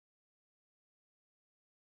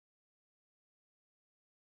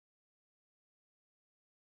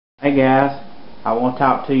Hey guys, I want to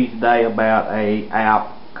talk to you today about a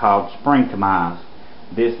app called Springtomize.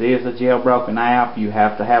 This is a jailbroken app. You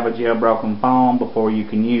have to have a jailbroken phone before you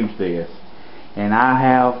can use this. And I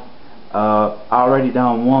have already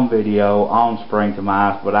done one video on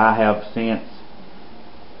Springtomize, but I have since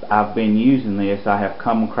I've been using this, I have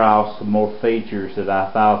come across some more features that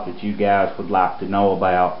I thought that you guys would like to know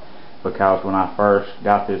about, because when I first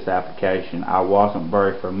got this application I wasn't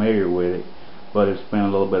very familiar with it, but it's spent a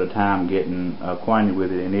little bit of time getting acquainted with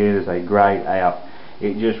it, and it is a great app.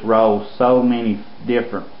 It just rolls so many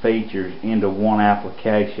different features into one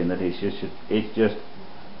application that there's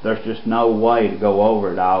just no way to go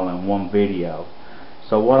over it all in one video.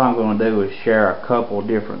 So what I'm going to do is share a couple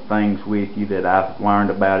different things with you that I've learned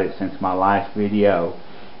about it since my last video,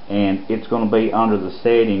 and it's going to be under the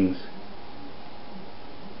settings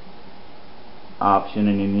option,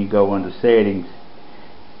 and then you go into settings,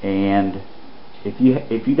 and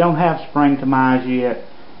if you don't have Springtomize yet,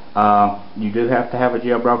 you do have to have a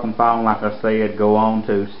jailbroken phone. Like I said, go on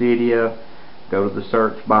to Cydia, go to the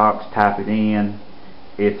search box, type it in.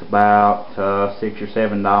 It's about $6 or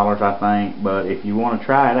 $7 I think, but if you want to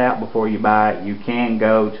try it out before you buy it, you can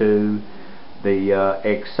go to the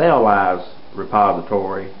Excelize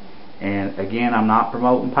repository. And again, I'm not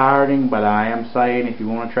promoting pirating, but I am saying if you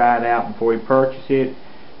want to try it out before you purchase it,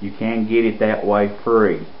 you can get it that way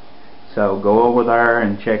free. So go over there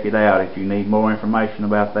and check it out. If you need more information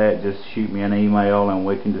about that, just shoot me an email and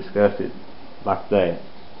we can discuss it like that.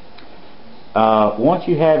 Once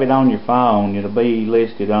you have it on your phone, it'll be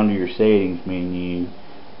listed under your settings menu.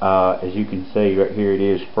 As you can see right here, it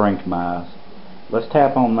is Springtomize. Let's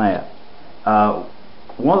tap on that.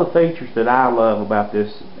 One of the features that I love about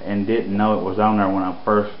this, and didn't know it was on there when I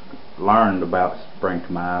first learned about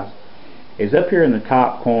Springtomize, is up here in the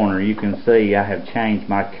top corner you can see I have changed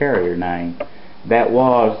my carrier name. That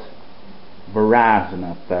was Verizon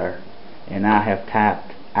up there, and I have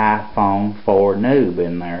typed iPhone for Noob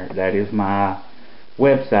in there. That is my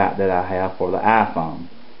website that I have for the iPhone.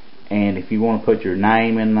 And if you want to put your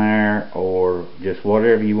name in there, or just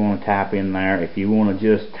whatever you want to type in there, if you want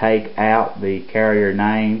to just take out the carrier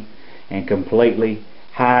name and completely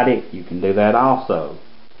hide it, you can do that also.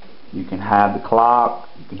 You can hide the clock,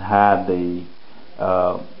 you can hide the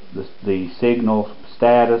signal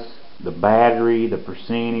status, the battery, the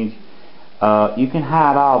percentage. You can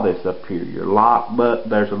hide all this up here. Your lock, but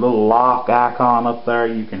there's a little lock icon up there.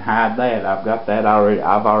 You can hide that. I've got that already.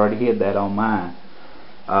 I've already hid that on mine.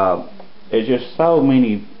 There's just so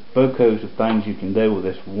many bukus of things you can do with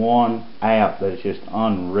this one app that is just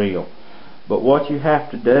unreal. But what you have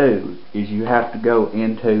to do is you have to go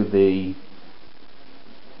into the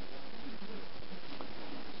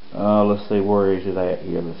let's see, where is it at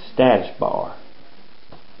here? The status bar.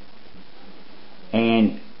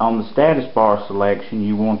 And on the status bar selection,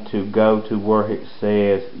 you want to go to where it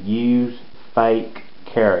says use fake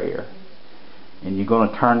carrier, and you're going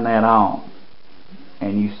to turn that on.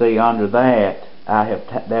 And you see under that,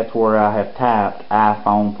 that's where I have typed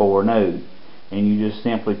iPhone for Noob, and you just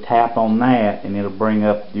simply tap on that and it'll bring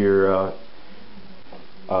up your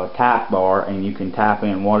type bar, and you can type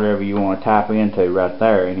in whatever you want to type into right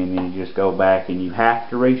there, and then you just go back, and you have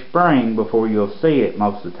to respring before you'll see it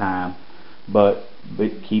most of the time. But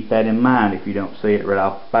keep that in mind. If you don't see it right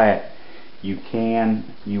off the bat, you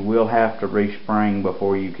will have to respring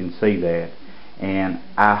before you can see that. And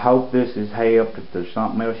I hope this has helped. If there's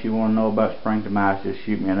something else you want to know about Springtomize, just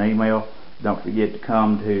shoot me an email. Don't forget to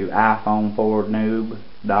come to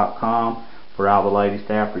iPhoneforNoob.com for all the latest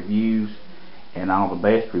app reviews and all the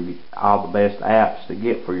best apps to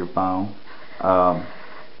get for your phone.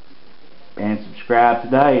 And subscribe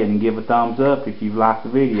today and give a thumbs up if you've liked the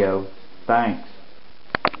video. Thanks.